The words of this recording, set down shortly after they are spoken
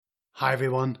Hi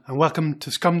everyone, and welcome to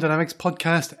Scrum Dynamics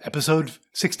Podcast, episode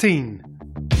 16.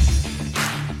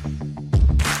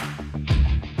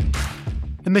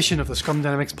 The mission of the Scrum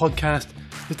Dynamics Podcast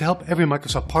is to help every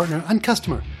Microsoft partner and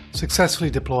customer successfully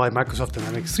deploy Microsoft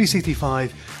Dynamics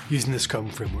 365 using the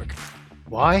Scrum framework.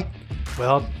 Why?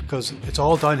 Well, because it's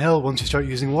all downhill once you start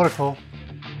using Waterfall.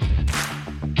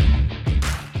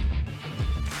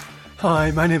 Hi,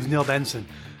 my name is Neil Benson,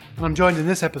 and I'm joined in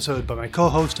this episode by my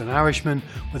co-host, an Irishman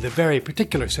with a very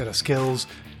particular set of skills,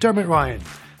 Dermot Ryan,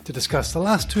 to discuss the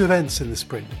last two events in the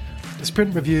sprint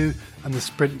review and the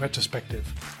sprint retrospective.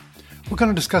 We're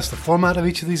going to discuss the format of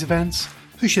each of these events,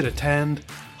 who should attend,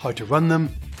 how to run them,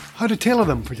 how to tailor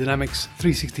them for Dynamics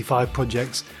 365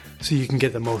 projects so you can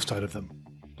get the most out of them.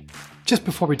 Just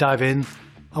before we dive in,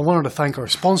 I wanted to thank our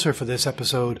sponsor for this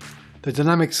episode, the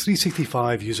Dynamics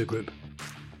 365 User Group.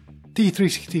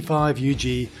 D365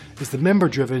 UG is the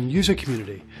member-driven user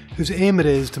community whose aim it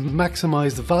is to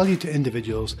maximize the value to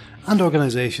individuals and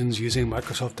organizations using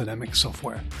Microsoft Dynamics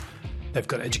software. They've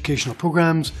got educational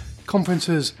programs,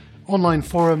 conferences, online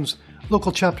forums,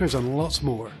 local chapters and lots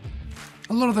more.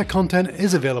 A lot of their content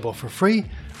is available for free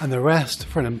and the rest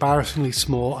for an embarrassingly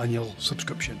small annual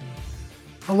subscription.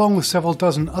 Along with several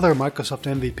dozen other Microsoft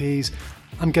MVPs,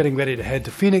 I'm getting ready to head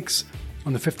to Phoenix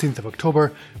on the 15th of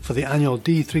October for the annual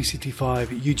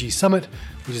D365 UG Summit,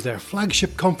 which is their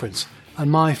flagship conference and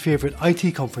my favourite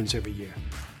IT conference every year.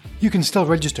 You can still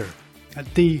register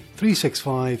at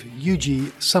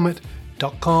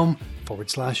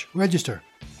d365ugsummit.com/register.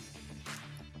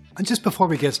 And just before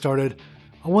we get started,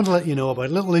 I want to let you know about a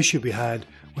little issue we had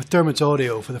with Dermot's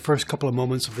audio for the first couple of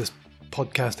moments of this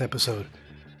podcast episode.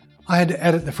 I had to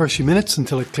edit the first few minutes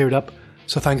until it cleared up,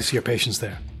 so thanks for your patience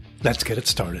there. Let's get it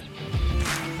started.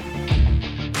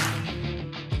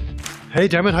 Hey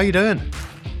Dermot, how you doing?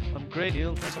 I'm great,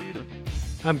 Neil. How are you doing?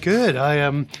 I'm good. I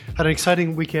had an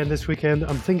exciting weekend this weekend.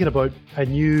 I'm thinking about a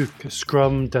new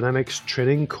Scrum Dynamics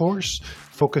training course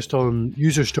focused on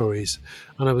user stories.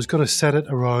 And I was going to set it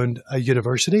around a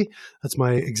university. That's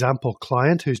my example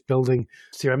client who's building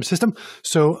a CRM system.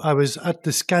 So I was at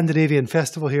the Scandinavian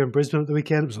Festival here in Brisbane at the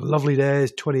weekend. It was a lovely day.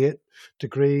 It's 28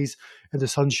 degrees in the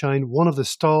sunshine. One of the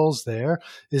stalls there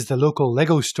is the local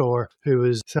Lego store who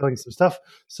is selling some stuff.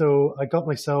 So I got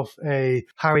myself a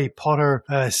Harry Potter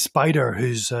spider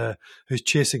who's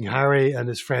chasing Harry and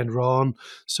his friend Ron.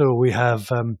 So we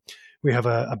have a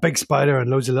big spider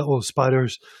and loads of little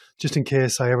spiders, just in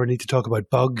case I ever need to talk about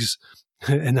bugs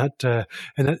in that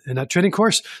training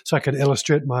course. So I can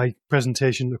illustrate my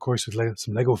presentation, of course, with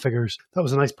some Lego figures. That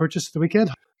was a nice purchase at the weekend.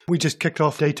 We just kicked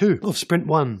off day 2 of Sprint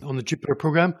 1 on the Jupyter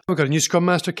program. We've got a new Scrum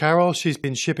Master, Carol. She's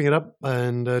been shaping it up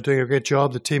and doing a great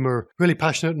job. The team are really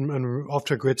passionate and off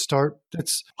to a great start.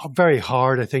 It's very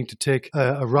hard, I think, to take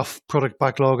a rough product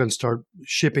backlog and start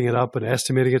shaping it up and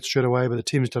estimating it straight away, but the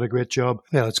team's done a great job.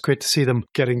 Yeah, it's great to see them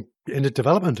getting into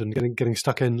development and getting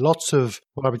stuck in. Lots of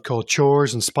what I would call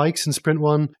chores and spikes in Sprint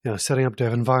 1, setting up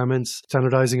dev environments,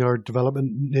 standardizing our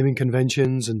development naming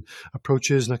conventions and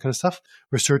approaches and that kind of stuff,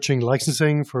 researching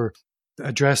licensing for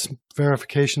address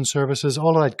verification services,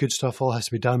 all of that good stuff all has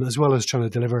to be done, as well as trying to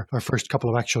deliver our first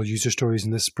couple of actual user stories in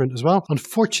this sprint as well.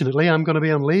 Unfortunately, I'm going to be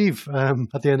on leave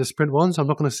at the end of Sprint 1, so I'm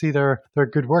not going to see their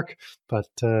good work, but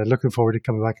looking forward to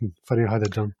coming back and finding out how they've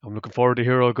done. I'm looking forward to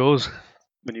hear how it goes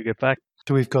when you get back.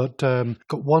 So we've got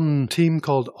one team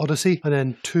called Odyssey and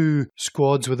then 2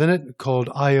 squads within it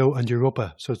called Io and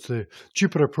Europa. So it's the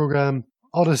Jupyter program.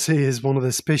 Odyssey is one of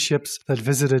the spaceships that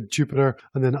visited Jupiter,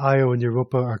 and then Io and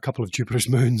Europa are a couple of Jupiter's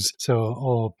moons. So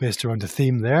all based around the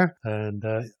theme there. And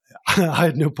I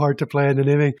had no part to play in the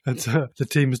naming. The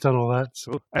team's done all that.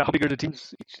 So how big are the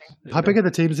teams? How big are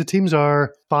the teams? The teams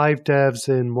are 5 devs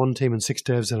in one team and 6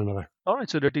 devs in another. All right,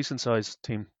 so they're a decent sized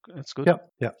team. That's good.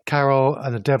 Yeah. Carol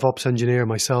and a DevOps engineer,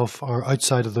 myself, are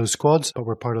outside of those squads, but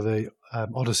we're part of the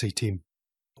Odyssey team.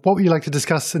 What would you like to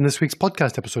discuss in this week's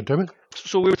podcast episode, Dermot?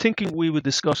 So we were thinking we would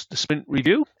discuss the sprint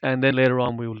review, and then later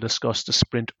on we will discuss the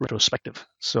sprint retrospective.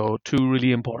 So 2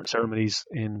 really important ceremonies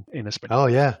in a sprint. Oh,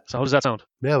 yeah. So how does that sound?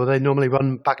 Yeah, well, they normally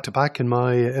run back-to-back in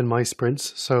my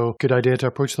sprints, so good idea to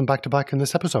approach them back-to-back in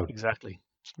this episode. Exactly.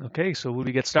 Okay, so will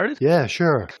we get started? Yeah,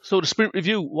 sure. So the sprint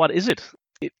review, what is it?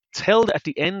 It's held at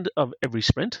the end of every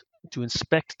sprint to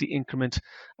inspect the increment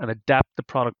and adapt the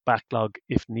product backlog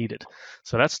if needed.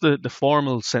 So that's the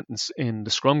formal sentence in the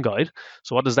Scrum Guide.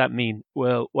 So what does that mean?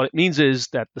 Well, what it means is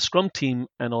that the Scrum team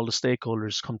and all the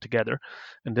stakeholders come together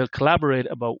and they'll collaborate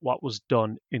about what was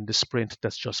done in the sprint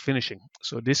that's just finishing.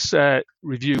 So this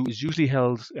review is usually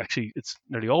held, actually it's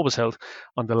nearly always held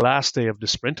on the last day of the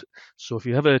sprint. So if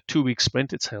you have a 2-week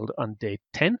sprint, it's held on day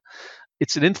 10.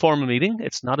 It's an informal meeting.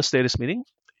 It's not a status meeting.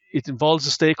 it involves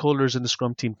the stakeholders in the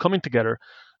Scrum team coming together,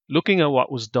 looking at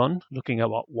what was done, looking at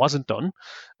what wasn't done.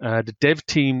 The dev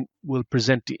team will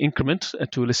present the increment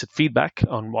to elicit feedback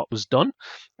on what was done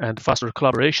and foster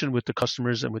collaboration with the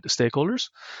customers and with the stakeholders.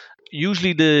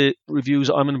 Usually the reviews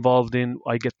I'm involved in,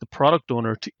 I get the product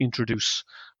owner to introduce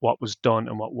what was done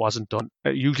and what wasn't done.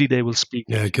 Usually they will speak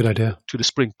good idea. to the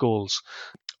sprint goals.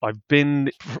 I've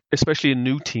been, especially in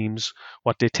new teams,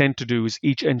 what they tend to do is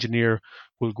each engineer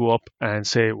will go up and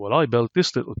say, well, I built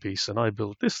this little piece and I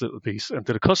built this little piece. And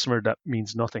to the customer, that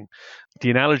means nothing.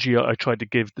 The analogy I try to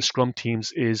give the Scrum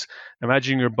teams is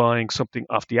imagine you're buying something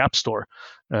off the App Store,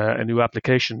 a new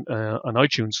application on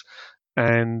iTunes,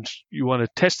 and you want to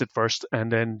test it first.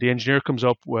 And then the engineer comes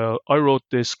up, well, I wrote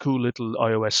this cool little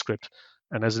iOS script.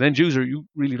 And as an end user, you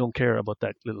really don't care about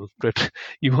that little script.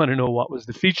 You want to know what was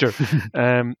the feature.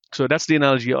 So that's the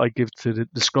analogy I give to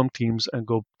the Scrum teams and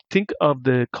go, think of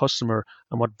the customer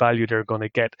and what value they're going to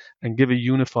get and give a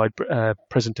unified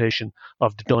presentation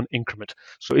of the done increment.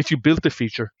 So if you built the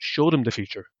feature, show them the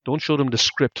feature. Don't show them the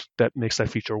script that makes that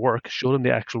feature work. Show them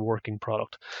the actual working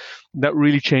product. That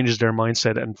really changes their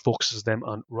mindset and focuses them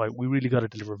on, right, we really got to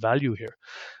deliver value here.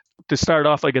 To start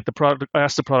off, I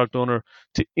ask the product owner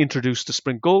to introduce the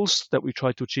sprint goals that we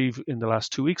tried to achieve in the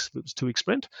last 2 weeks. It was a 2-week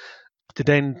sprint. To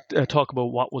then talk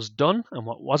about what was done and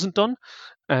what wasn't done.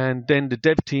 And then the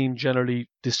dev team generally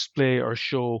display or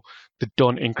show the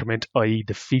done increment, i.e.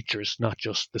 the features, not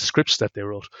just the scripts that they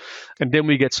wrote. And then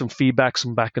we get some feedback,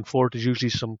 some back and forth. There's usually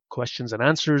some questions and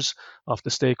answers of the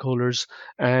stakeholders.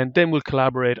 And then we'll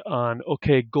collaborate on,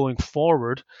 okay, going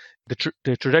forward,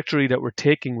 the trajectory that we're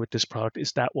taking with this product,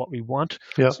 is that what we want?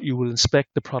 Yeah. So you will inspect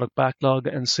the product backlog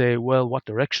and say, well, what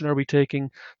direction are we taking?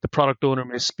 The product owner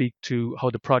may speak to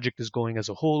how the project is going as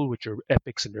a whole, with your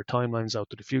epics and your timelines out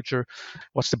to the future.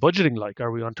 What's the budgeting like?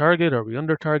 Are we on target? Are we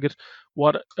under target?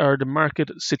 What are the market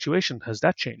situation? Has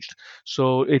that changed?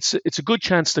 So it's a good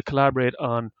chance to collaborate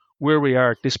on where we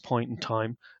are at this point in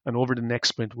time and over the next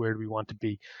sprint, where do we want to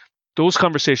be? Those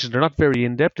conversations, they're not very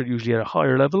in-depth. They're usually at a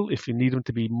higher level. If you need them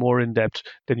to be more in-depth,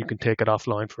 then you can take it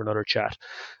offline for another chat.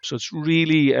 So it's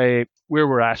really where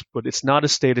we're at, but it's not a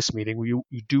status meeting.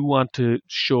 You do want to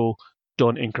show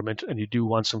done increment and you do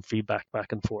want some feedback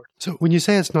back and forth. So when you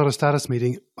say it's not a status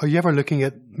meeting, are you ever looking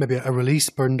at maybe a release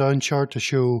burn down chart to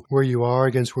show where you are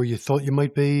against where you thought you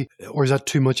might be? Or is that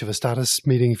too much of a status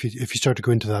meeting if you start to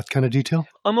go into that kind of detail?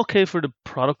 I'm okay for the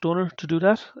product owner to do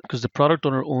that because the product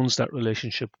owner owns that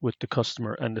relationship with the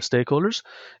customer and the stakeholders.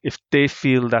 If they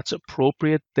feel that's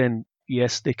appropriate, then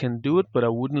yes, they can do it, but I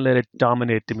wouldn't let it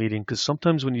dominate the meeting because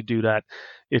sometimes when you do that,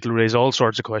 it'll raise all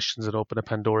sorts of questions and open a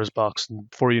Pandora's box. And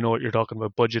before you know it, you're talking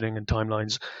about budgeting and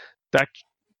timelines. That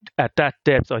at that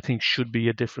depth, I think should be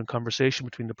a different conversation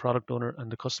between the product owner and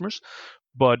the customers.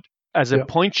 But as a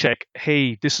point check,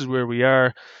 hey, this is where we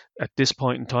are at this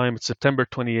point in time. It's September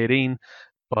 2018.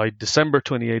 By December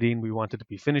 2018, we wanted to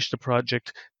be finished the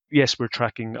project. Yes, we're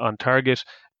tracking on target.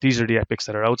 These are the epics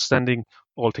that are outstanding.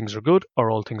 All things are good or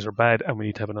all things are bad, and we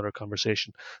need to have another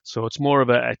conversation. So it's more of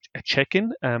a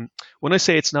check-in. When I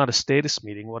say it's not a status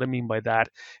meeting, what I mean by that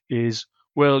is,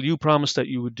 well, you promised that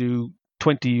you would do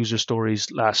 20 user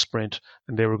stories last sprint,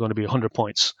 and they were going to be 100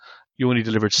 points. You only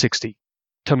delivered 60.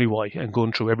 Tell me why, and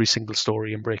going through every single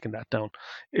story and breaking that down.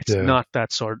 It's not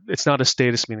that sort. It's not a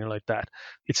status meeting like that.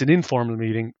 It's an informal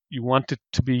meeting. You want it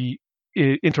to be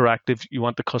interactive. You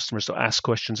want the customers to ask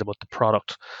questions about the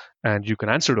product, and you can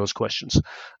answer those questions.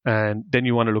 And then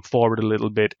you want to look forward a little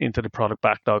bit into the product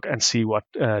backlog and see what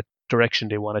direction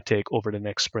they want to take over the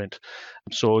next sprint.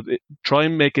 So try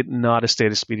and make it not a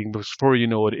status meeting, because before you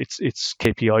know it, it's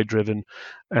KPI driven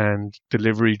and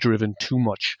delivery driven too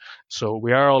much. So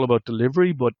we are all about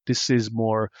delivery, but this is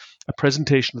more a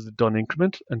presentation of the done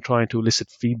increment and trying to elicit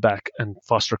feedback and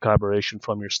foster collaboration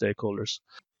from your stakeholders.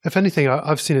 If anything,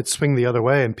 I've seen it swing the other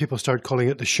way and people start calling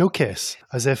it the showcase,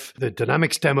 as if the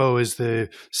dynamics demo is the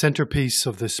centerpiece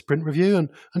of the sprint review. And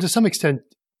to some extent,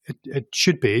 it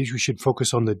should be. We should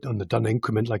focus on the done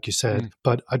increment, like you said.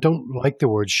 But I don't like the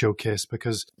word showcase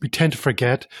because we tend to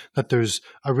forget that there's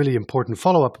a really important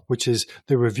follow-up, which is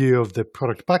the review of the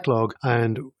product backlog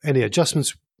and any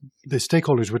adjustments the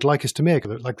stakeholders would like us to make,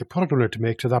 like the product owner to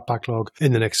make to that backlog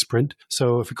in the next sprint.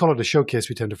 So if we call it a showcase,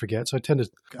 we tend to forget. So I tend to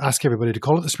ask everybody to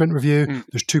call it the sprint review.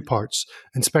 There's two parts: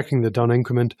 inspecting the done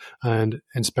increment and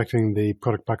inspecting the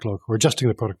product backlog, or adjusting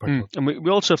the product backlog. And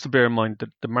we also have to bear in mind that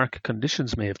the market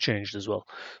conditions may have changed as well.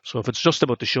 So if it's just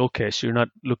about the showcase, you're not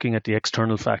looking at the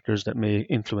external factors that may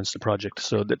influence the project.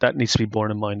 So that needs to be borne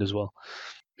in mind as well.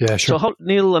 Yeah, sure. So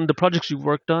Neil, on the projects you've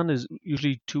worked on, is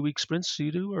usually 2-week sprints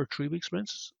you do, or 3-week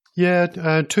sprints? Yeah,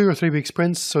 2 or 3 week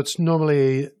sprints. So it's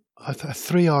normally A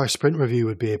 3-hour sprint review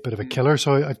would be a bit of a killer.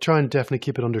 So I try and definitely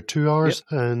keep it under 2 hours.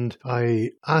 Yep. And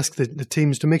I ask the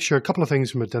teams to make sure a couple of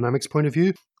things from a dynamics point of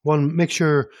view. One, make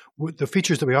sure the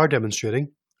features that we are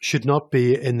demonstrating should not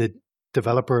be in the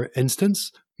developer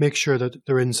instance. Make sure that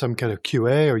they're in some kind of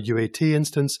QA or UAT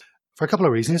instance for a couple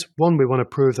of reasons. One, we want to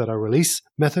prove that our release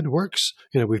method works.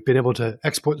 We've been able to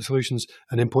export the solutions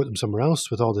and import them somewhere else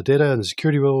with all the data and the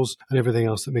security rules and everything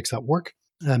else that makes that work.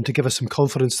 To give us some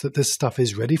confidence that this stuff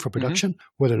is ready for production,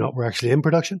 whether or not we're actually in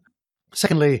production.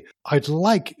 Secondly, I'd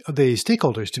like the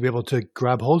stakeholders to be able to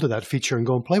grab hold of that feature and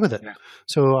go and play with it. Yeah.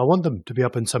 So I want them to be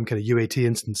up in some kind of UAT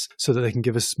instance so that they can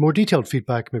give us more detailed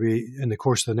feedback maybe in the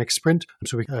course of the next sprint.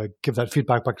 So we give that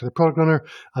feedback back to the product owner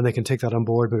and they can take that on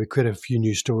board, maybe create a few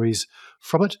new stories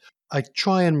from it. I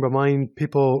try and remind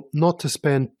people not to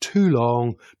spend too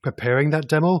long preparing that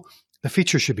demo. The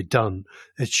feature should be done.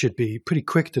 It should be pretty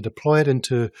quick to deploy it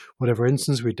into whatever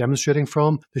instance we're demonstrating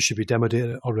from. There should be demo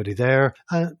data already there.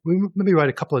 We maybe write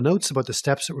a couple of notes about the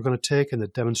steps that we're going to take in the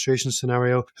demonstration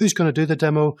scenario, who's going to do the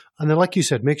demo. And then, like you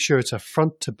said, make sure it's a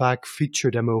front-to-back feature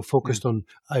demo focused on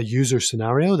a user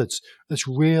scenario that's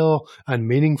real and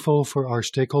meaningful for our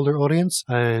stakeholder audience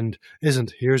and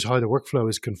isn't, here's how the workflow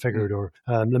is configured, or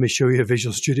let me show you a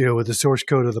Visual Studio with the source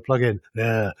code of the plugin.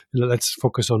 Let's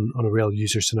focus on a real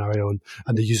user scenario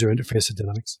and the user interface of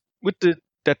Dynamics. With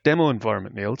that demo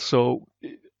environment, Neil, so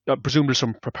I presume there's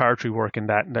some preparatory work in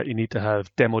that you need to have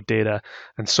demo data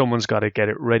and someone's got to get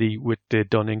it ready with the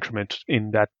done increment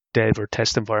in that dev or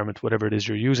test environment, whatever it is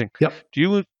you're using. Yep. Do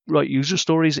you write user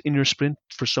stories in your sprint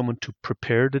for someone to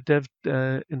prepare the dev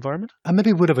environment? I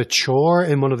maybe would have a chore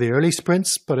in one of the early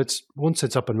sprints, but once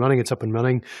it's up and running, it's up and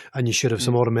running, and you should have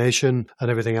some automation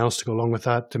and everything else to go along with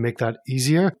that to make that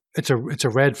easier. It's a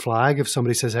red flag if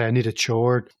somebody says, hey, I need a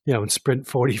chore, in sprint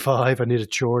 45, I need a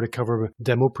chore to cover a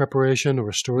demo preparation or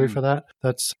a story for that.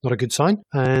 That's not a good sign.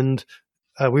 And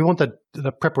we want the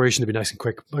preparation to be nice and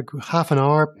quick, like half an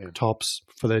hour tops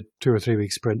for the 2 or 3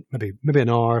 week sprint, maybe an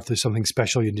hour if there's something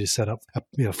special you need to set up.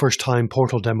 First time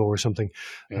portal demo or something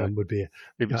would be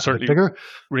certainly bigger.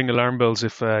 Ring alarm bells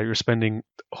if you're spending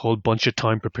a whole bunch of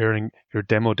time preparing your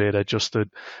demo data just to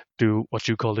do what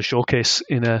you call the showcase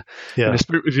in a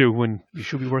sprint review when you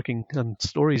should be working on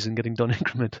stories and getting done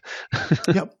increment.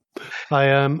 Yep.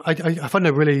 I find it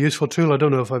a really useful tool. I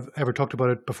don't know if I've ever talked about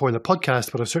it before in the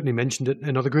podcast, but I've certainly mentioned it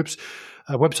in other groups.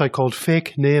 A website called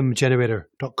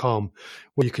fakenamegenerator.com,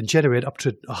 where you can generate up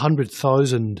to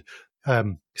 100,000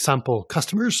 sample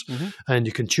customers, and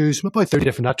you can choose about 30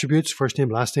 different attributes: first name,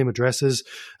 last name, addresses,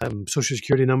 social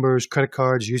security numbers, credit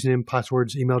cards, username,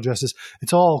 passwords, email addresses.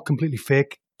 It's all completely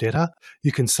fake data.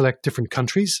 You can select different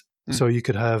countries. So you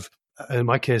could have, in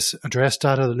my case, address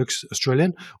data that looks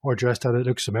Australian or address data that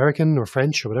looks American or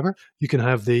French or whatever. You can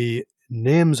have the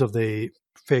names of the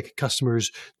fake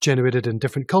customers generated in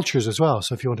different cultures as well.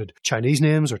 So if you wanted Chinese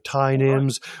names or Thai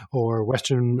names or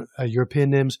Western European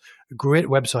names, a great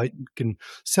website. You can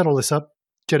set all this up,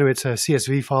 generates a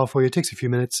CSV file for you. It takes a few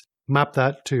minutes. Map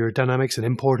that to your Dynamics and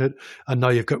import it. And now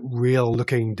you've got real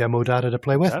looking demo data to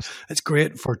play with. Yes. It's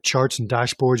great for charts and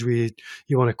dashboards where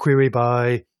you want to query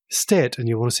by state and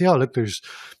you want to say, oh, look, there's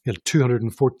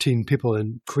 214 people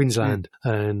in Queensland,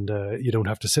 and you don't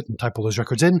have to sit and type all those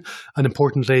records in. And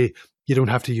importantly, you don't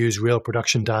have to use real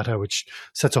production data, which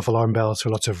sets off alarm bells for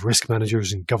lots of risk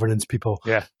managers and governance people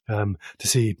to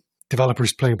see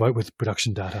developers playing about with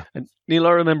production data. And Neil,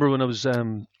 I remember when I was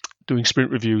doing sprint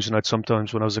reviews, and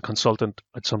when I was a consultant,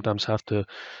 I'd sometimes have to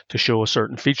show a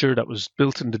certain feature that was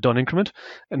built in the done increment,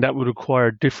 and that would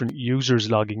require different users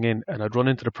logging in. And I'd run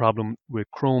into the problem with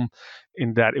Chrome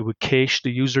in that it would cache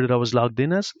the user that I was logged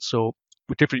in as. So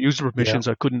with different user permissions,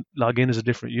 I couldn't log in as a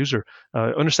different user.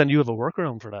 I understand you have a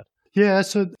workaround for that. Yeah,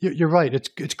 so you're right.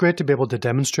 It's great to be able to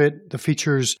demonstrate the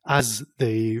features as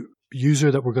the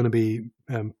user that we're going to be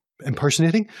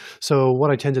impersonating. So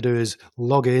what I tend to do is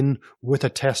log in with a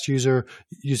test user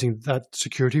using that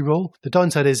security role. The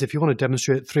downside is if you want to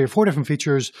demonstrate 3 or 4 different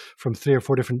features from 3 or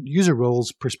 4 different user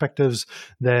roles, perspectives,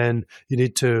 then you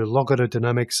need to log out of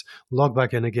Dynamics, log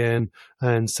back in again,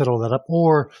 and set all that up,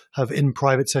 or have in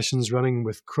private sessions running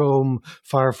with Chrome,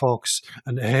 Firefox,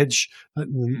 and Edge.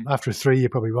 After 3, you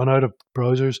probably run out of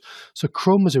browsers. So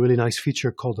Chrome has a really nice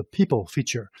feature called the people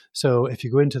feature. So if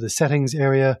you go into the settings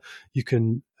area, you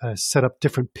can set up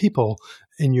different people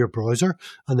in your browser,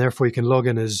 and therefore you can log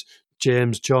in as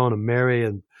James, John, and Mary,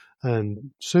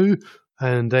 and Sue,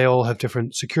 and they all have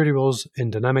different security roles in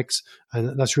Dynamics,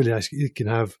 and that's really nice. You can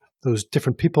have those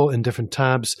different people in different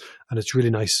tabs, and it's really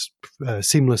nice,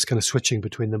 seamless kind of switching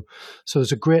between them. So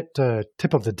there's a great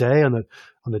tip of the day on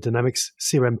the Dynamics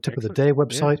CRM tip of the day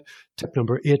website. Yeah. Tip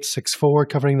number 864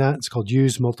 covering that. It's called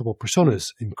Use Multiple Personas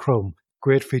in Chrome.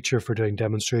 Great feature for doing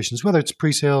demonstrations, whether it's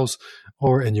pre-sales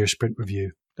or in your sprint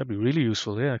review. That'd be really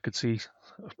useful. Yeah, I could see.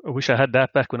 I wish I had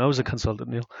that back when I was a consultant,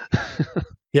 Neil.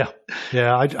 Yeah.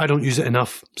 I don't use it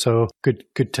enough. So good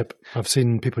tip. I've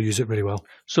seen people use it really well.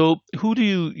 So who do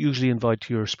you usually invite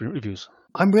to your sprint reviews?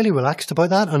 I'm really relaxed about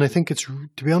that. And I think it's,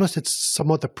 to be honest, it's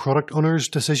somewhat the product owner's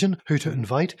decision who to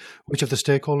invite, which of the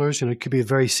stakeholders. It could be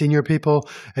very senior people.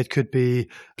 It could be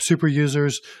super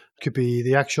users. It could be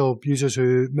the actual users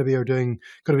who maybe are going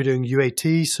to be doing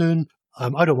UAT soon.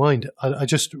 I don't mind. I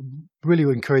just really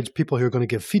encourage people who are going to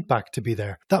give feedback to be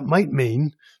there. That might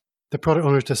mean the product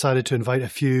owners decided to invite a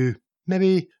few,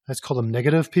 maybe let's call them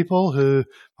negative people who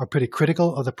are pretty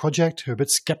critical of the project, who are a bit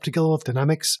skeptical of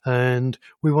Dynamics. And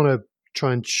we want to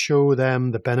try and show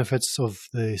them the benefits of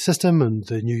the system and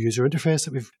the new user interface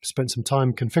that we've spent some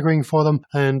time configuring for them,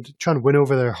 and try and win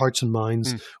over their hearts and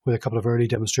minds with a couple of early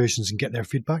demonstrations and get their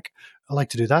feedback. I like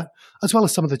to do that, as well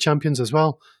as some of the champions as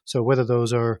well. So whether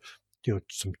those are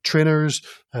some trainers,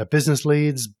 business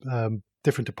leads,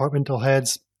 different departmental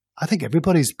heads, I think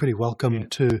everybody's pretty welcome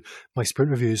to my sprint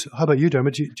reviews. How about you,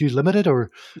 Dermot? Do you limit it, or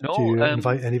do you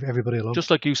invite everybody along? Just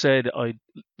like you said,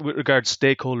 with regards to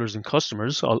stakeholders and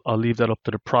customers, I'll leave that up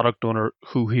to the product owner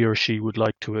who he or she would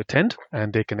like to attend,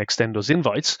 and they can extend those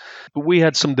invites. But we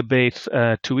had some debate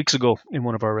 2 weeks ago in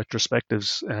one of our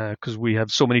retrospectives, because we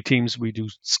have so many teams, we do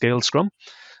scaled Scrum.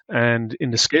 And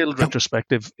in the scaled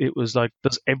retrospective, it was like,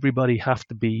 does everybody have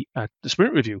to be at the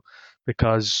sprint review?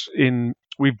 Because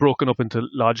we've broken up into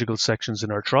logical sections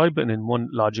in our tribe, and in one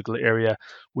logical area,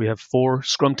 we have 4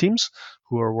 Scrum teams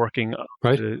who are working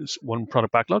on one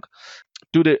product backlog.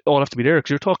 Do they all have to be there?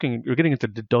 Because you're getting into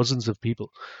the dozens of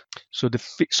people. So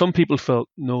some people felt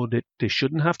no, that they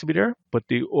shouldn't have to be there, but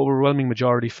the overwhelming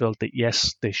majority felt that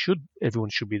yes, they should. Everyone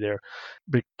should be there.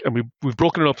 And we've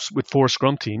broken it up with 4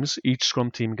 Scrum teams. Each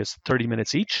Scrum team gets 30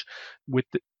 minutes each with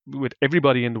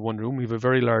everybody in the one room. We have a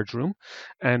very large room,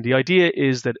 and the idea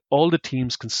is that all the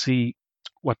teams can see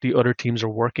what the other teams are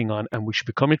working on, and we should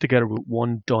be coming together with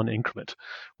one done increment.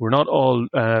 We're not all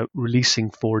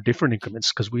releasing 4 different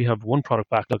increments, because we have one product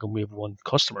backlog and we have one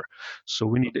customer. So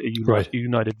we need a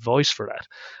united voice for that.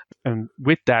 And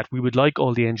with that, we would like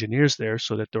all the engineers there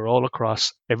so that they're all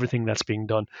across everything that's being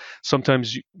done.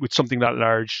 Sometimes with something that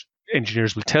large,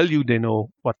 engineers will tell you they know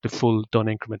what the full done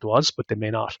increment was, but they may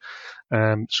not.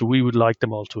 So we would like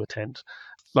them all to attend.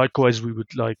 Likewise, we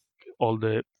would like all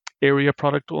the area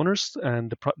product owners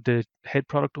and the head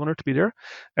product owner to be there.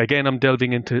 Again, I'm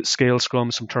delving into scale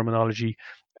Scrum, some terminology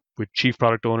with chief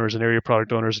product owners and area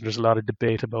product owners, and there's a lot of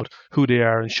debate about who they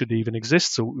are and should they even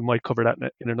exist. So we might cover that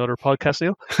in another podcast,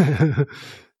 Neil.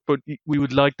 But we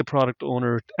would like the product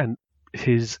owner and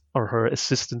his or her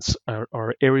assistants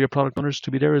or area product owners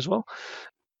to be there as well.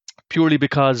 Purely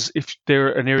because if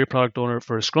they're an area product owner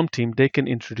for a Scrum team, they can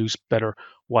introduce better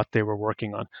what they were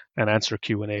working on and answer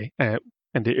Q&A.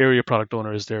 And the area product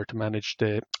owner is there to manage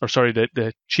the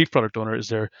chief product owner is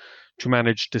there to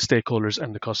manage the stakeholders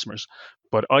and the customers.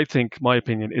 But I think my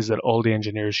opinion is that all the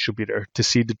engineers should be there to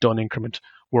see the done increment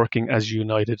working as a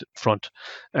united front.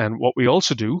 And what we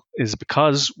also do is,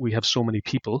 because we have so many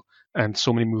people and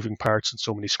so many moving parts and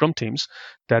so many Scrum teams,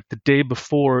 that the day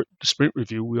before the sprint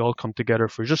review, we all come together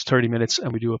for just 30 minutes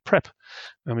and we do a prep.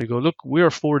 And we go, look, we are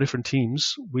 4 different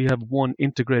teams. We have one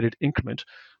integrated increment.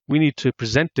 We need to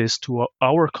present this to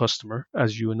our customer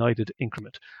as a united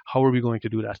increment. How are we going to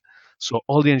do that? So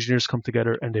all the engineers come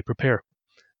together and they prepare.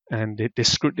 And they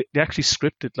actually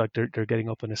script it like they're getting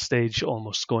up on a stage,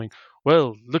 almost going,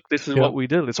 well, look, this is what we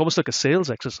did. It's almost like a sales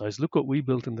exercise. Look what we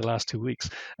built in the last 2 weeks.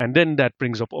 And then that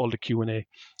brings up all the Q&A.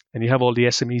 And you have all the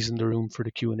SMEs in the room for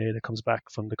the Q&A that comes back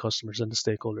from the customers and the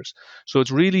stakeholders. So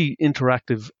it's really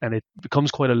interactive, and it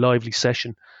becomes quite a lively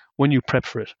session when you prep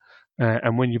for it.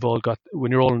 And when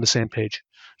you're all on the same page.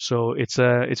 So it's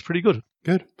pretty good.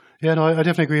 Good. Yeah, no, I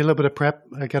definitely agree. A little bit of prep.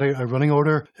 I get a running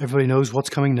order. Everybody knows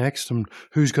what's coming next and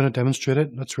who's going to demonstrate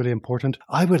it. That's really important.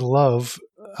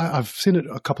 I've seen it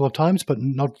a couple of times, but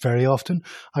not very often.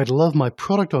 I'd love my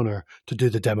product owner to do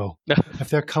the demo. If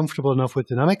they're comfortable enough with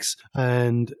Dynamics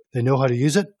and they know how to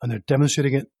use it and they're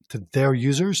demonstrating it to their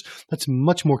users, that's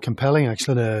much more compelling,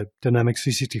 actually, than a Dynamics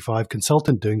 365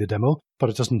 consultant doing the demo,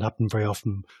 but it doesn't happen very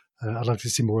often. I'd like to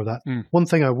see more of that. One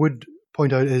thing I would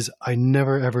point out is I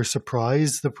never ever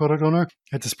surprise the product owner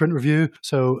at the sprint review.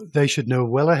 So they should know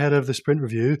well ahead of the sprint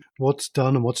review what's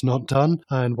done and what's not done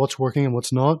and what's working and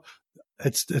what's not.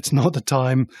 it's not the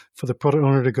time for the product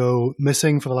owner to go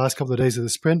missing for the last couple of days of the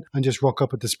sprint and just rock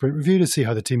up at the sprint review to see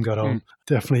how the team got on.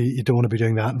 Definitely, you don't want to be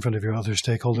doing that in front of your other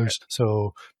stakeholders. Yeah.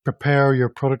 So prepare your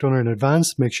product owner in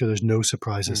advance. Make sure there's no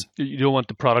surprises. You don't want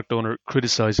the product owner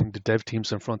criticizing the dev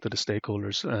teams in front of the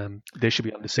stakeholders. They should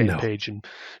be on the same page, and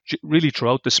really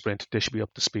throughout the sprint, they should be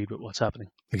up to speed with what's happening.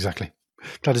 Exactly.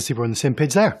 Glad to see we're on the same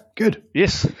page there. Good.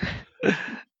 Yes.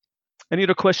 Any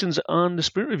other questions on the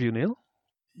sprint review, Neil?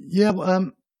 Yeah.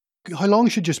 How long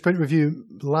should your sprint review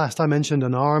last? I mentioned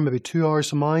an hour, maybe 2 hours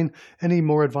for mine. Any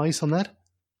more advice on that?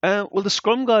 Well, the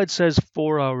Scrum Guide says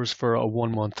 4 hours for a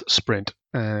 1 month sprint.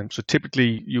 So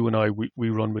typically, you and I, we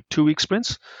run with 2 week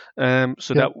sprints.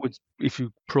 That would, if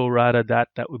you prorata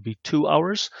that would be 2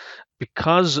 hours.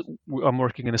 Because I'm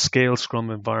working in a scale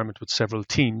Scrum environment with several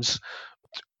teams,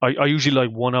 I usually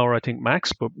like 1 hour, I think,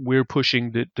 max, but we're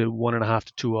pushing the 1.5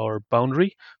 to 2 hour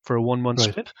boundary for a 1 month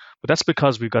sprint. But that's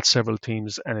because we've got several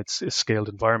teams and it's a scaled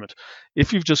environment.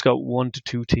 If you've just got 1 to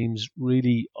 2 teams,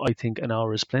 really, I think an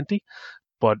hour is plenty.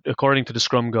 But according to the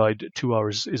Scrum Guide, 2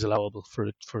 hours is allowable for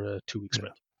a 2 week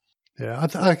sprint. Yeah, I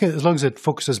think as long as it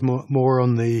focuses more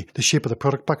on the shape of the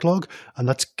product backlog, and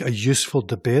that's a useful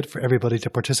debate for everybody to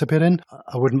participate in,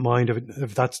 I wouldn't mind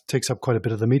if that takes up quite a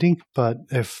bit of the meeting. But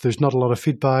if there's not a lot of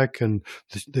feedback and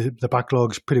the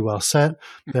backlog's pretty well set,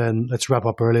 then let's wrap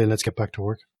up early and let's get back to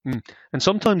work. And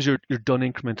sometimes your done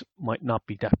increment might not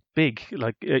be that big.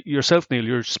 Like yourself, Neil,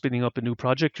 you're spinning up a new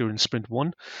project. You're in sprint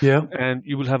 1, and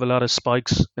you will have a lot of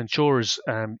spikes and chores.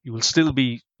 You will still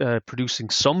be producing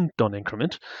some done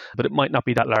increment, but it might not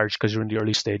be that large because you're in the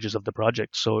early stages of the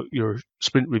project. So your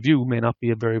sprint review may not be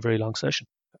a very, very long session.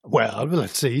 Well,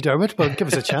 let's see, Dermot. But give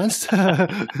us a chance.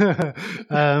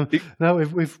 Now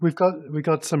we've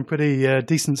got some pretty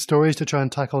decent stories to try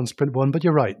and tackle on sprint 1. But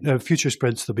you're right. Future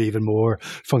sprints there'll be even more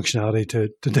functionality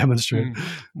to demonstrate.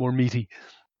 More meaty.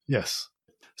 Yes.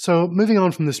 So moving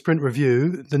on from the sprint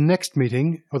review, the next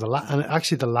meeting,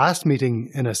 actually the last meeting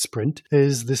in a sprint,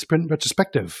 is the sprint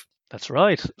retrospective. That's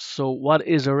right. So what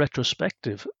is a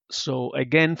retrospective? So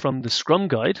again, from the Scrum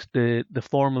Guide, the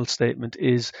formal statement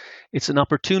is it's an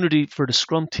opportunity for the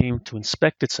Scrum team to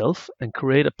inspect itself and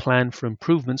create a plan for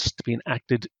improvements to be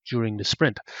enacted during the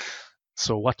sprint.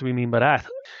 So what do we mean by that?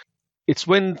 It's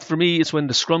when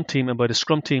the Scrum team, and by the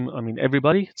Scrum team, I mean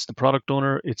everybody, it's the product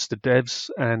owner, it's the devs,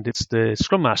 and it's the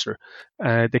Scrum Master.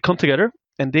 They come together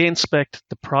and they inspect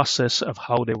the process of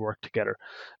how they work together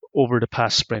over the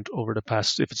past sprint,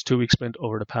 if it's 2 week sprint,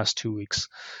 over the past 2 weeks.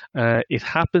 It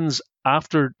happens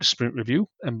after the sprint review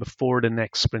and before the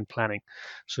next sprint planning.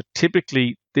 So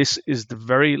typically, this is the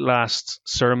very last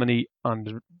ceremony on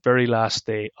the very last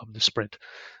day of the sprint.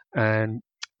 And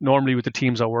normally with the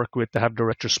teams I work with, they have the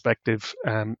retrospective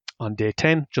on day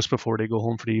 10, just before they go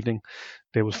home for the evening.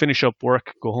 They will finish up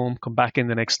work, go home, come back in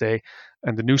the next day,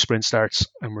 and the new sprint starts,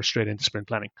 and we're straight into sprint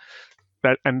planning.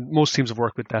 And most teams I've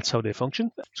worked with, that's how they function.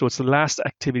 So it's the last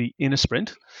activity in a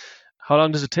sprint. How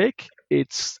long does it take?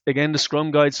 It's, again, the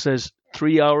Scrum Guide says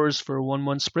 3 hours for a 1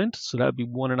 month sprint. So that would be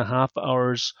 1.5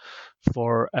 hours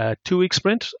for a 2 week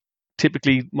sprint.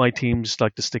 Typically, my teams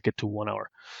like to stick it to 1 hour.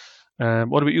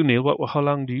 What about you, Neil? How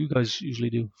long do you guys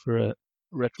usually do for a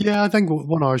retro? Yeah, I think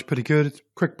 1 hour is pretty good. It's a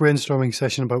quick brainstorming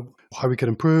session about how we could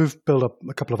improve, build up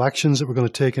a couple of actions that we're going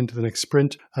to take into the next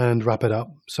sprint, and wrap it up.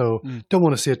 So don't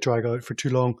want to see it drag out for too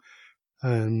long,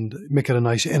 and make it a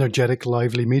nice, energetic,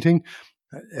 lively meeting.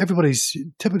 Everybody's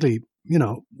typically,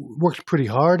 worked pretty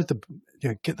hard to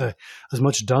get as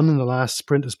much done in the last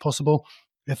sprint as possible.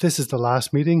 If this is the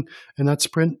last meeting in that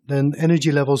sprint, then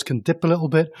energy levels can dip a little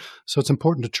bit. So it's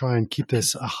important to try and keep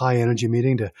this a high energy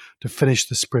meeting to finish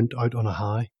the sprint out on a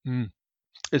high.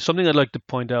 It's something I'd like to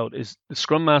point out is the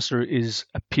Scrum Master is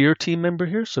a peer team member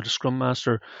here. So the Scrum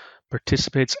Master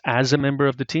participates as a member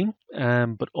of the team,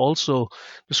 but also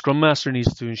the Scrum Master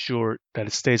needs to ensure that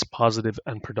it stays positive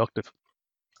and productive.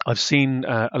 I've seen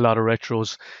a lot of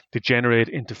retros degenerate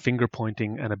into finger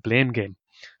pointing and a blame game.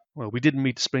 Well, we didn't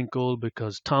meet the sprint goal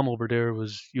because Tom over there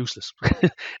was useless.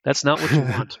 That's not what you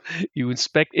want. You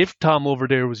inspect, if Tom over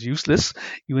there was useless,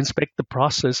 you inspect the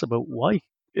process about why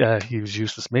he was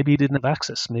useless. Maybe he didn't have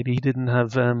access. Maybe he didn't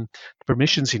have the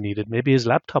permissions he needed. Maybe his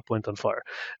laptop went on fire.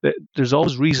 There's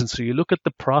always reasons. So you look at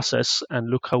the process and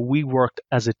look how we worked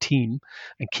as a team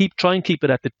and try and keep it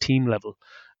at the team level.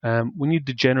 When you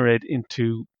degenerate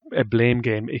into a blame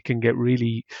game, it can get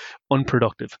really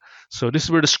unproductive. So this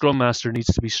is where the Scrum Master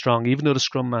needs to be strong. Even though the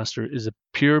Scrum Master is a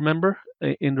peer member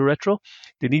in the retro,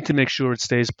 they need to make sure it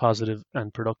stays positive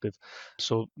and productive.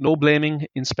 So no blaming,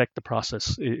 inspect the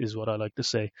process is what I like to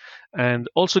say. And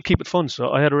also keep it fun.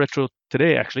 So I had a retro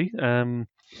today, actually.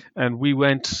 and we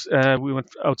went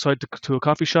outside to a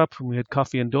coffee shop, and we had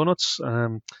coffee and donuts.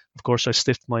 Of course, I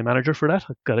stiffed my manager for that.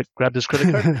 I grabbed his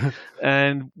credit card,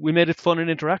 and we made it fun and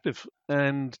interactive.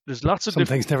 And there's lots of Some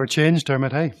things never change,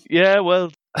 Dermot. Hey. Yeah,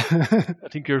 well, I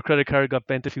think your credit card got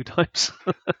bent a few times.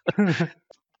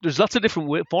 There's lots of different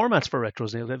formats for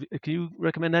retros, Neil. Can you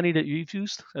recommend any that you've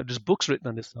used? There's books written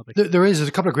on this topic. There's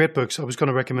a couple of great books I was going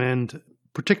to recommend,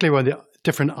 particularly around the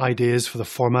different ideas for the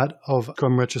format of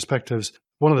Scrum retrospectives.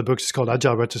 One of the books is called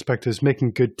Agile Retrospectives,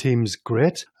 Making Good Teams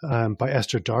Great, by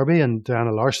Esther Darby and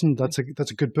Diana Larson. That's a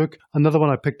good book. Another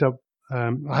one I picked up,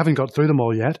 I haven't got through them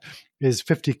all yet, is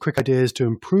 50 Quick Ideas to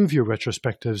Improve Your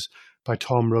Retrospectives by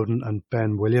Tom Roden and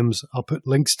Ben Williams. I'll put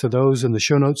links to those in the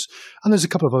show notes. And there's a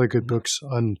couple of other good books.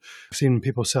 And I've seen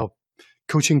people sell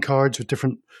coaching cards with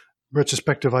different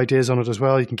retrospective ideas on it as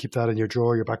well. You can keep that in your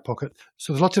drawer, your back pocket.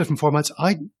 So there's lots of different formats.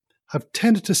 I have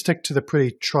tended to stick to the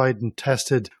pretty tried and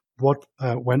tested, what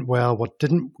went well, what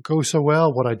didn't go so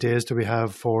well, what ideas do we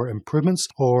have for improvements,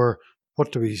 or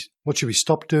what should we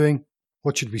stop doing,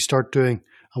 what should we start doing,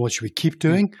 and what should we keep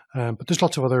doing? But there's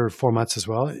lots of other formats as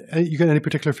well. You got any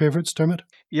particular favorites, Dermot?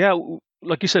 Yeah,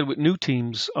 like you said, with new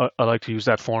teams, I like to use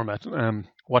that format.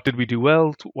 What did we do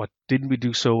well? What didn't we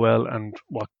do so well? And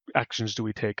what actions do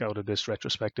we take out of this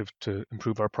retrospective to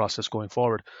improve our process going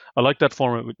forward? I like that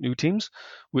format with new teams.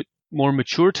 With more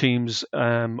mature teams,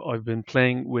 I've been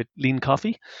playing with Lean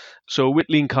Coffee. So with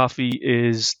Lean Coffee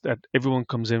is that everyone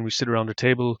comes in, we sit around the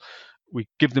table, we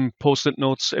give them post-it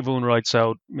notes, everyone writes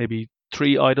out maybe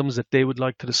 3 items that they would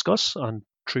like to discuss on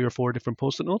 3 or 4 different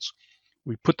post-it notes.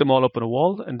 We put them all up on a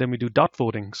wall, and then we do dot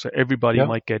voting. So everybody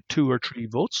might get 2 or 3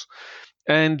 votes.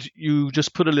 And you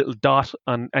just put a little dot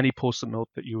on any post-it note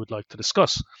that you would like to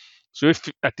discuss. So if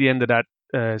at the end of that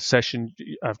session,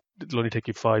 it'll only take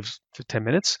you 5 to 10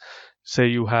 minutes. Say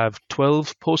you have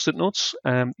 12 post-it notes,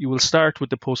 you will start with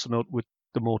the post-it note with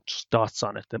the most dots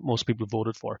on it that most people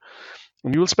voted for.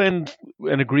 And you will spend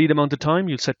an agreed amount of time.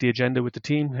 You'll set the agenda with the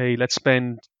team. Hey, let's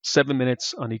spend 7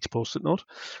 minutes on each post-it note.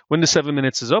 When the 7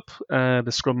 minutes is up,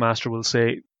 the Scrum Master will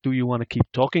say, do you want to keep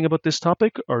talking about this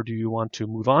topic, or do you want to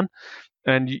move on?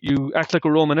 And you act like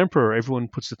a Roman emperor. Everyone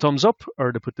puts the thumbs up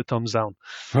or they put the thumbs down.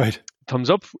 Right.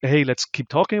 Thumbs up, hey, let's keep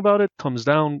talking about it. Thumbs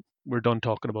down, we're done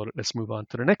talking about it. Let's move on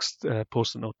to the next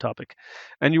post-it note topic.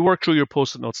 And you work through your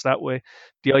post-it notes that way.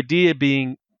 The idea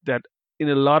being that in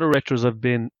a lot of retros I've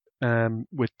been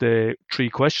with the 3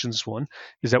 questions one,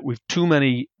 is that we've too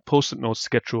many post-it notes to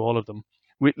get through all of them.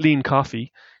 With Lean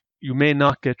Coffee, you may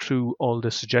not get through all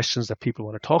the suggestions that people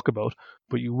want to talk about,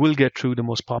 but you will get through the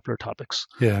most popular topics.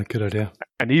 Yeah, good idea.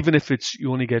 And even if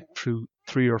you only get through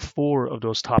 3 or 4 of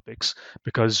those topics,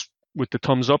 because with the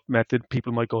thumbs up method,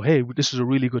 people might go, hey, this is a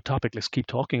really good topic. Let's keep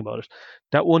talking about it.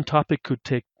 That one topic could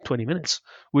take 20 minutes,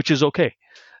 which is okay.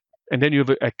 And then you have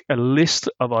a list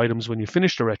of items when you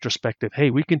finish the retrospective. Hey,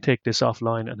 we can take this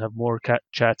offline and have more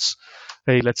chats.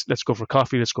 Hey, let's go for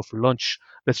coffee. Let's go for lunch.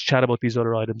 Let's chat about these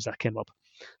other items that came up.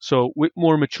 So with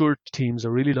more mature teams, I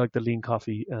really like the Lean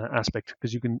Coffee aspect,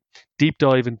 because you can deep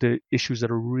dive into issues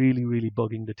that are really, really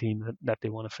bugging the team that they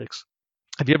want to fix.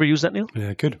 Have you ever used that, Neil?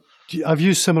 Yeah, good. I've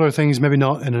used similar things, maybe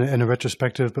not in a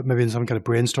retrospective, but maybe in some kind of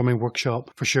brainstorming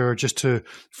workshop for sure, just to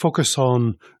focus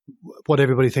on what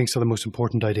everybody thinks are the most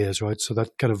important ideas, right? So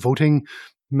that kind of voting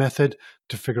method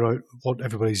to figure out what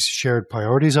everybody's shared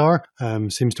priorities are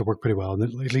seems to work pretty well. And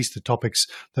at least the topics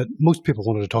that most people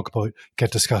wanted to talk about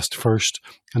get discussed first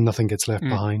and nothing gets left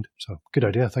behind. So good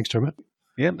idea. Thanks, Dermot.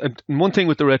 Yeah, and one thing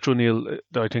with the retro, Neil,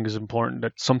 that I think is important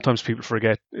that sometimes people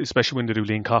forget, especially when they do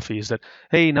Lean Coffee, is that,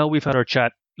 hey, now we've had our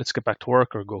chat, let's get back to work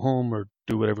or go home or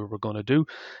do whatever we're going to do.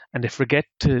 And they forget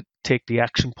to take the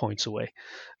action points away.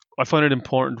 I find it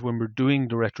important when we're doing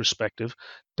the retrospective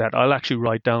that I'll actually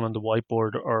write down on the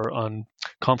whiteboard or on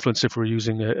Confluence, if we're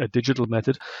using a digital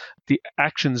method, the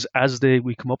actions as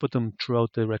we come up with them throughout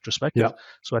the retrospective. Yeah.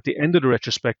 So at the end of the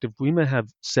retrospective, we may have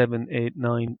 7, 8,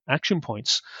 9 action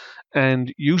points.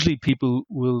 And usually people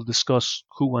will discuss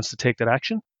who wants to take that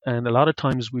action. And a lot of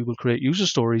times we will create user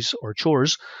stories or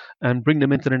chores and bring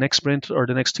them into the next sprint or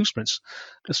the next 2 sprints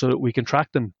so that we can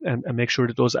track them and make sure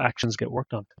that those actions get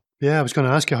worked on. Yeah, I was going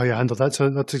to ask you how you handle that.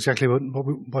 So that's exactly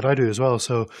what I do as well.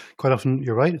 So quite often,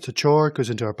 you're right, it's a chore, it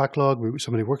goes into our backlog,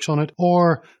 somebody works on it,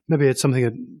 or maybe it's something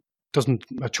that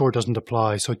a chore doesn't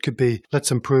apply. So it could be,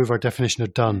 let's improve our definition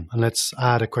of done and let's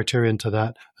add a criterion to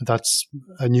that. That's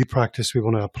a new practice we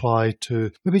want to apply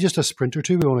to maybe just a sprint or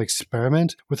 2. We want to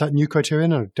experiment with that new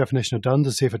criterion or definition of done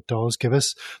to see if it does give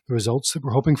us the results that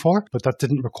we're hoping for. But that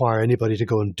didn't require anybody to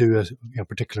go and do a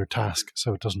particular task.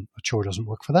 So a chore doesn't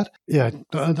work for that. Yeah,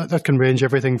 that can range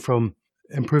everything from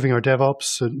improving our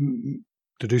DevOps,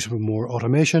 to do some more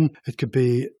automation. It could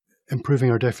be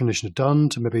improving our definition of done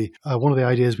to maybe one of the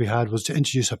ideas we had was to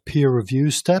introduce a peer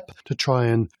review step to try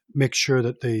and make sure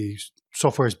that the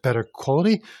software is better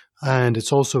quality and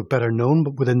it's also better known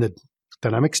within the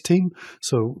Dynamics team.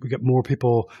 So we get more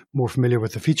people more familiar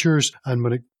with the features. And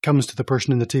when it comes to the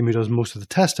person in the team who does most of the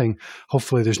testing,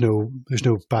 hopefully there's no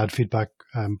bad feedback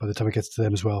by the time it gets to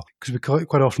them as well. Because we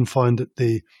quite often find that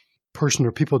the person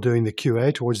or people doing the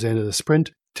QA towards the end of the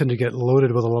sprint tend to get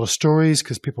loaded with a lot of stories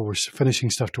because people were finishing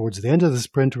stuff towards the end of the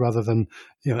sprint rather than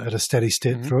at a steady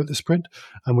state throughout the sprint,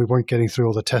 and we weren't getting through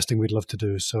all the testing we'd love to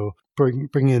do. So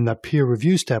bringing in that peer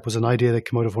review step was an idea that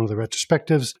came out of one of the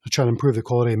retrospectives to try and improve the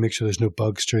quality and make sure there's no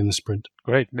bugs during the sprint.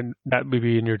 Great. And that would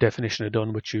be in your definition of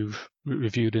done, which you've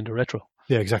reviewed into Retro.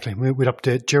 Yeah, exactly. We'd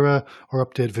update Jira or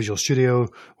update Visual Studio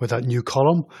with that new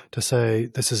column to say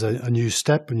this is a new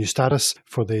step, a new status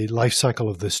for the life cycle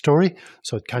of the story.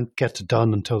 So it can't get to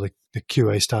done until the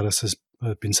QA status has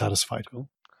been satisfied. Cool.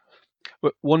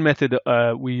 One method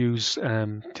we use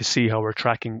to see how we're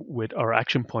tracking with our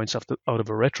action points out of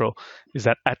a retro is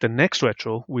that at the next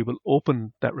retro, we will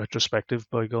open that retrospective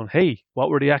by going, hey, what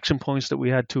were the action points that we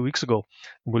had 2 weeks ago?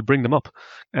 And we'll bring them up.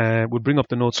 We'll bring up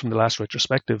the notes from the last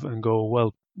retrospective and go,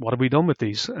 well, what have we done with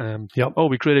these? Oh,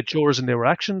 we created chores and they were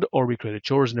actioned, or we created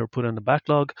chores and they were put on the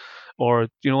backlog, or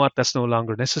you know what, that's no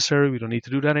longer necessary. We don't need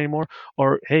to do that anymore.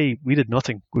 Or, hey, we did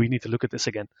nothing. We need to look at this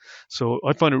again. So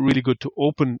I find it really good to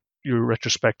open your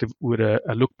retrospective with a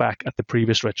look back at the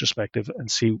previous retrospective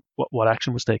and see what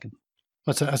action was taken.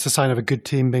 That's a sign of a good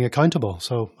team being accountable.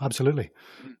 So absolutely.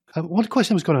 One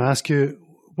question I was going to ask you,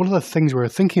 one of the things we're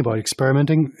thinking about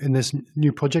experimenting in this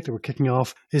new project that we're kicking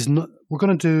off is we're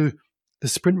going to do the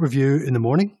sprint review in the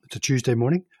morning. It's a Tuesday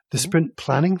morning. The sprint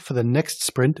planning for the next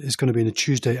sprint is going to be in a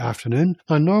Tuesday afternoon.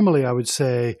 Now, normally I would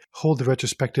say hold the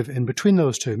retrospective in between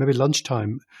those two, maybe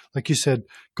lunchtime. Like you said,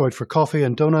 go out for coffee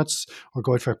and donuts or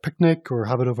go out for a picnic or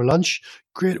have it over lunch.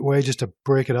 Great way just to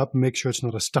break it up and make sure it's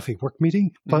not a stuffy work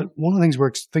meeting. But one of the things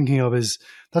we're thinking of is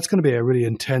that's going to be a really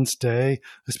intense day,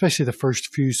 especially the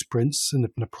first few sprints in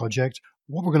the project.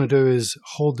 What we're going to do is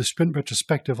hold the sprint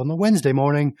retrospective on the Wednesday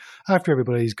morning after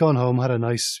everybody's gone home, had a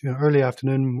nice early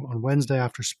afternoon on Wednesday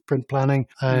after sprint planning,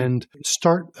 and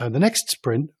start the next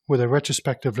sprint with a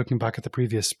retrospective looking back at the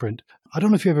previous sprint. I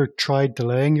don't know if you ever tried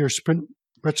delaying your sprint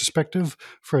retrospective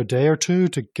for a day or two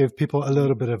to give people a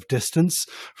little bit of distance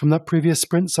from that previous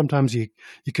sprint. Sometimes you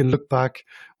can look back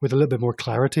with a little bit more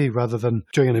clarity rather than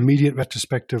doing an immediate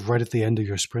retrospective right at the end of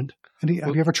your sprint. Have you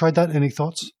ever tried that? Any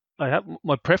thoughts?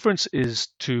 My preference is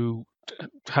to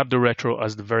have the retro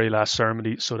as the very last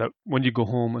ceremony so that when you go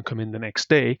home and come in the next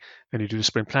day and you do the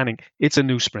sprint planning, it's a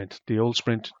new sprint. The old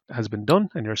sprint has been done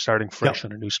and you're starting fresh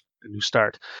on a new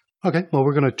start. Okay, well,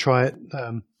 we're going to try it.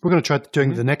 We're going to try it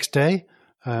doing the next day.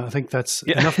 I think that's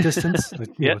enough distance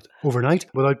overnight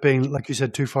without being, like you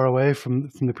said, too far away from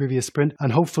the previous sprint.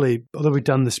 And hopefully, although we've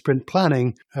done the sprint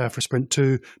planning for sprint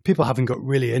 2, people haven't got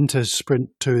really into sprint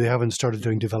 2. They haven't started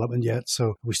doing development yet.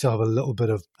 So we still have a little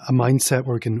bit of a mindset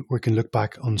where we can look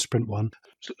back on sprint 1.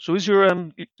 So is your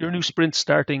new sprint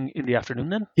starting in the afternoon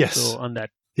then? Yes. So on that.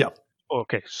 Yeah.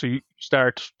 Okay. So you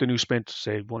start the new sprint,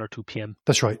 say 1 or 2 p.m.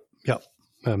 That's right. Yeah.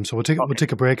 So we'll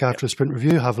take a break after the sprint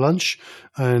review, have lunch,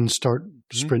 and start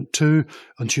sprint 2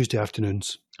 on Tuesday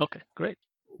afternoons. Okay, great.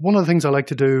 One of the things I like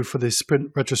to do for the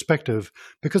sprint retrospective,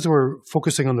 because we're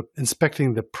focusing on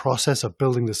inspecting the process of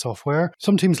building the software,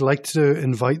 some teams like to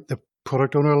invite the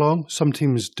product owner along. Some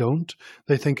teams don't.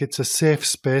 They think it's a safe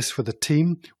space for the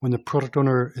team when the product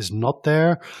owner is not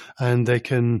there, and they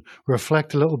can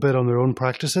reflect a little bit on their own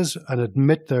practices and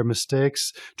admit their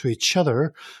mistakes to each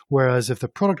other. Whereas if the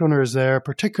product owner is there,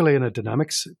 particularly in a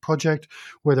Dynamics project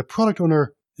where the product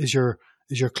owner is your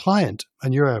client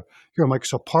and you're a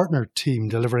Microsoft partner team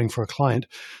delivering for a client,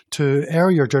 to air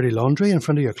your dirty laundry in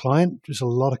front of your client, there's a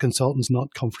lot of consultants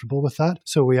not comfortable with that.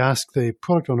 So we ask the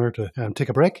product owner to take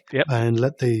a break and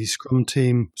let the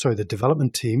the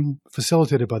development team,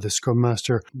 facilitated by the Scrum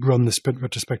Master, run the sprint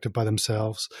retrospective by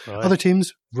themselves. Right. Other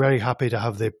teams, very happy to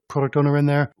have the product owner in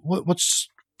there. What's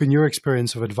been your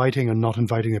experience of inviting and not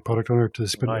inviting a product owner to the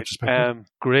sprint retrospective?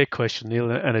 Great question,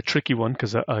 Neil, and a tricky one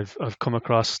because I've come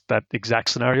across that exact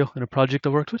scenario in a project I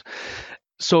worked with.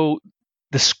 So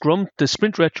the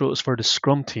sprint retro is for the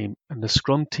Scrum team, and the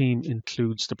Scrum team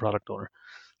includes the product owner.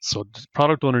 So the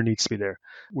product owner needs to be there.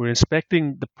 We're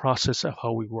inspecting the process of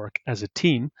how we work as a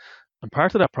team, and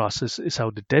part of that process is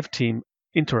how the dev team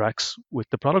interacts with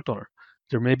the product owner.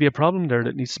 There may be a problem there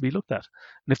that needs to be looked at.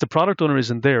 And if the product owner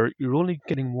isn't there, you're only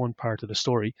getting one part of the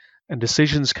story, and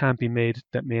decisions can't be made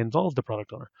that may involve the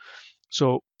product owner.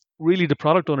 So really, the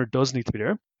product owner does need to be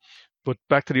there. But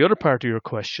back to the other part of your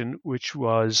question, which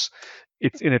was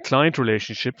it's in a client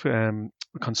relationship, a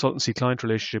consultancy client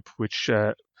relationship, which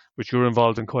you're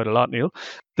involved in quite a lot, Neil.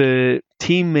 The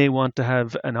team may want to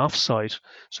have an offsite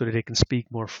so that they can speak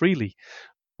more freely.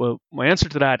 Well, my answer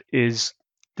to that is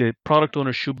the product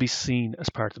owner should be seen as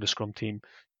part of the Scrum team.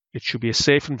 It should be a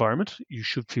safe environment. You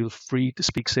should feel free to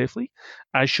speak safely,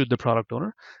 as should the product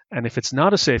owner. And if it's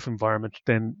not a safe environment,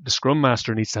 then the Scrum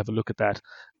Master needs to have a look at that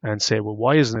and say, well,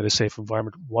 why isn't it a safe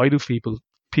environment? Why do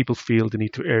people feel the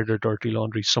need to air their dirty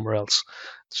laundry somewhere else?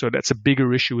 So that's a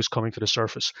bigger issue is coming to the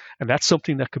surface. And that's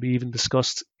something that could be even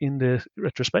discussed in the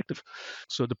retrospective.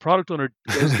 So the product owner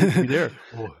does need to be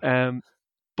there.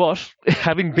 But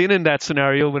having been in that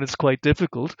scenario when it's quite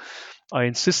difficult, I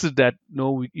insisted that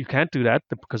no, you can't do that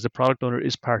because the product owner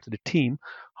is part of the team.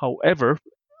 However,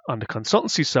 on the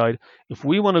consultancy side, if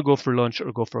we want to go for lunch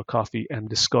or go for a coffee and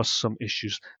discuss some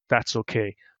issues, that's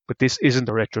okay. But this isn't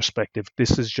a retrospective.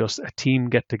 This is just a team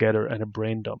get together and a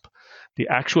brain dump. The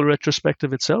actual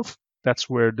retrospective itself, that's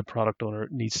where the product owner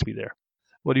needs to be there.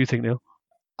 What do you think, Neil?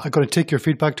 I'm going to take your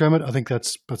feedback, Dermot. I think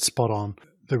that's spot on.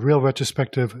 The real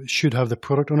retrospective should have the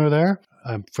product owner there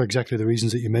for exactly the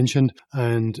reasons that you mentioned.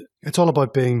 And it's all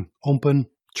about being open,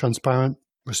 transparent,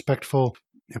 respectful.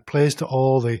 It plays to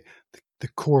all the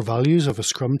core values of a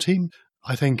Scrum team.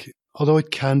 I think, although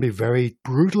it can be very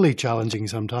brutally challenging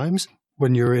sometimes,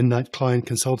 when you're in that client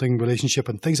consulting relationship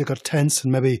and things have got tense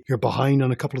and maybe you're behind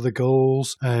on a couple of the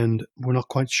goals and we're not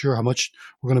quite sure how much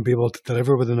we're going to be able to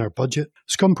deliver within our budget.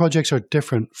 Scrum projects are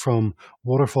different from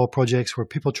waterfall projects where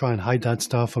people try and hide that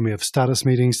stuff and we have status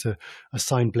meetings to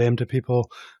assign blame to people.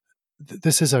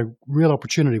 This is a real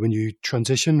opportunity when you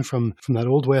transition from that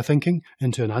old way of thinking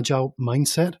into an agile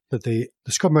mindset, that the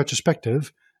Scrum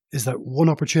retrospective is that one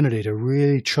opportunity to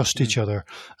really trust each other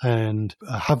and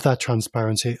have that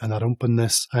transparency and that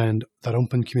openness and that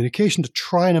open communication to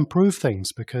try and improve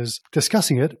things, because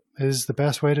discussing it is the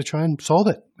best way to try and solve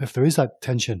it. If there is that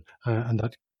tension and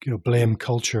that blame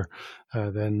culture,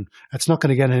 then it's not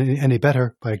going to get any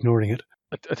better by ignoring it.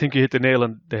 I think you hit the nail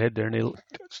on the head there, Neil.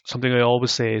 Something I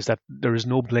always say is that there is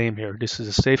no blame here. This is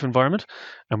a safe environment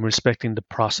and we're respecting the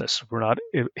process. We're not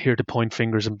here to point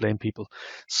fingers and blame people.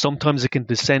 Sometimes it can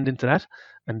descend into that,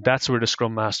 and that's where the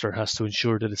Scrum Master has to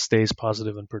ensure that it stays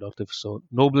positive and productive. So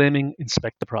no blaming,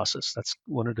 inspect the process. That's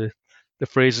one of the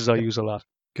phrases I use a lot.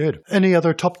 Good. Any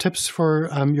other top tips for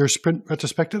your sprint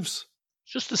retrospectives?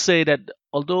 Just to say that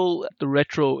although the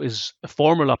retro is a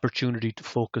formal opportunity to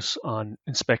focus on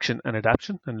inspection and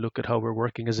adaptation and look at how we're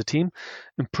working as a team,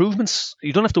 improvements,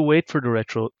 you don't have to wait for the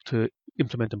retro to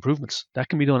implement improvements. That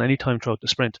can be done anytime throughout the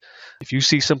sprint. If you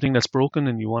see something that's broken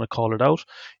and you want to call it out,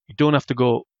 you don't have to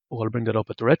go, oh, I'll bring that up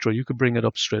at the retro. You could bring it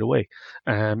up straight away,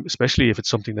 especially if it's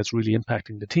something that's really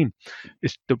impacting the team.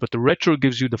 But the retro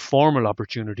gives you the formal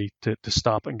opportunity to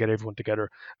stop and get everyone together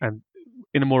and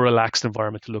in a more relaxed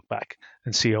environment to look back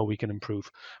and see how we can improve.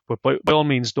 But by all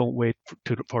means, don't wait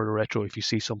for the retro if you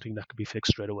see something that could be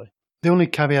fixed straight away. The only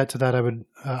caveat to that I would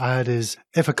add is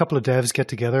if a couple of devs get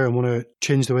together and want to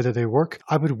change the way that they work,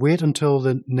 I would wait until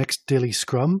the next daily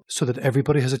scrum so that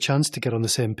everybody has a chance to get on the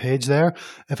same page there.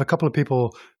 If a couple of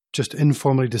people just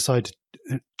informally decide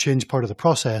to change part of the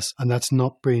process and that's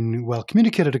not being well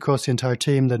communicated across the entire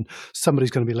team, then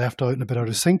somebody's going to be left out and a bit out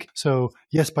of sync. So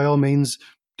yes, by all means,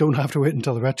 don't have to wait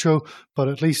until the retro, but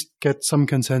at least get some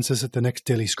consensus at the next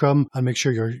daily scrum and make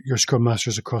sure your scrum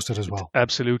masters across it as well.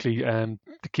 Absolutely. And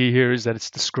the key here is that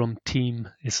it's the scrum team.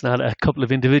 It's not a couple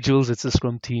of individuals. It's the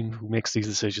scrum team who makes these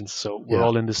decisions. So we're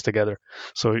all in this together.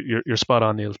 So you're spot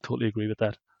on, Neil. Totally agree with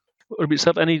that. Or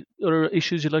yourself, any other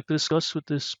issues you'd like to discuss with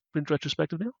this sprint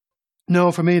retrospective, Neil?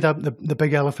 No, for me, the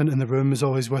big elephant in the room is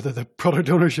always whether the product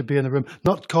owner should be in the room.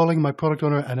 Not calling my product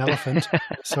owner an elephant,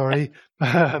 sorry.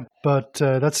 But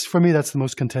that's the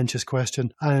most contentious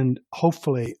question. And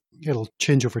hopefully it'll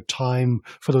change over time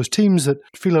for those teams that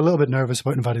feel a little bit nervous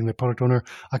about inviting their product owner.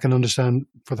 I can understand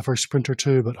for the first sprint or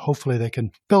two, but hopefully they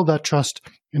can build that trust,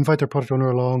 invite their product owner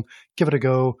along, give it a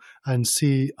go, and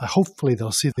see, hopefully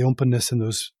they'll see the openness in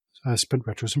those sprint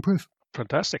retros improve.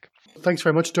 Fantastic. Thanks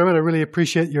very much, Dermot. I really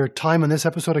appreciate your time on this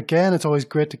episode again. It's always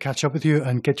great to catch up with you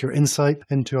and get your insight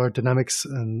into our Dynamics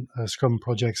and Scrum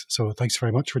projects. So thanks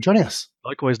very much for joining us.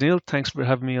 Likewise, Neil. Thanks for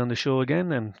having me on the show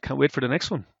again and can't wait for the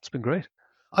next one. It's been great.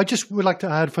 I just would like to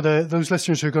add for those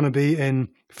listeners who are going to be in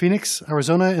Phoenix,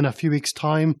 Arizona in a few weeks'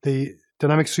 time, the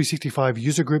Dynamics 365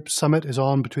 User Group Summit is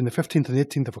on between the 15th and the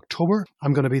 18th of October.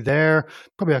 I'm going to be there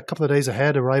probably a couple of days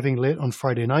ahead, arriving late on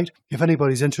Friday night. If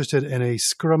anybody's interested in a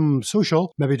Scrum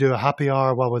social, maybe do a happy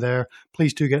hour while we're there,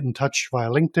 please do get in touch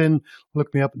via LinkedIn.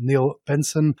 Look me up, Neil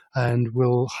Benson, and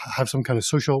we'll have some kind of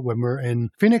social when we're in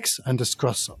Phoenix and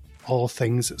discuss all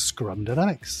things Scrum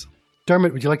Dynamics.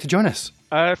 Dermot, would you like to join us?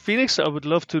 Phoenix, I would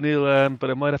love to, Neil,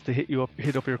 but I might have to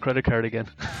hit up your credit card again.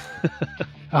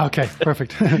 Okay,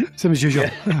 perfect. Same as usual.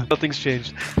 Nothing's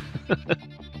changed.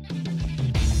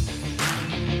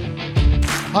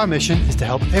 Our mission is to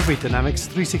help every Dynamics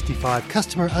 365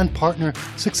 customer and partner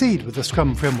succeed with the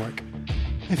Scrum framework.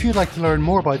 If you'd like to learn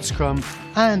more about Scrum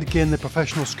and gain the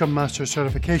Professional Scrum Master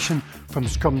certification from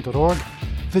scrum.org,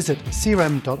 visit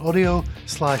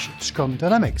crm.audio/Scrum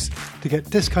Dynamics to get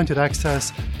discounted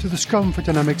access to the Scrum for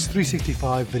Dynamics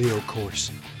 365 video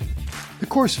course. The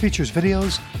course features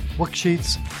videos,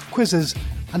 worksheets, quizzes,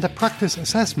 and a practice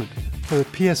assessment for the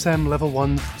PSM Level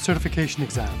 1 certification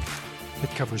exam. It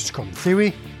covers Scrum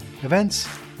theory, events,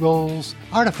 roles,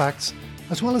 artifacts,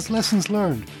 as well as lessons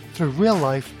learned through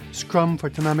real-life Scrum for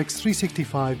Dynamics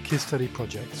 365 case study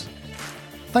projects.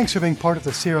 Thanks for being part of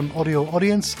the CRM Audio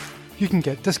audience. You can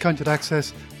get discounted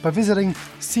access by visiting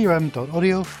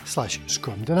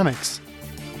crm.audio/Scrum Dynamics.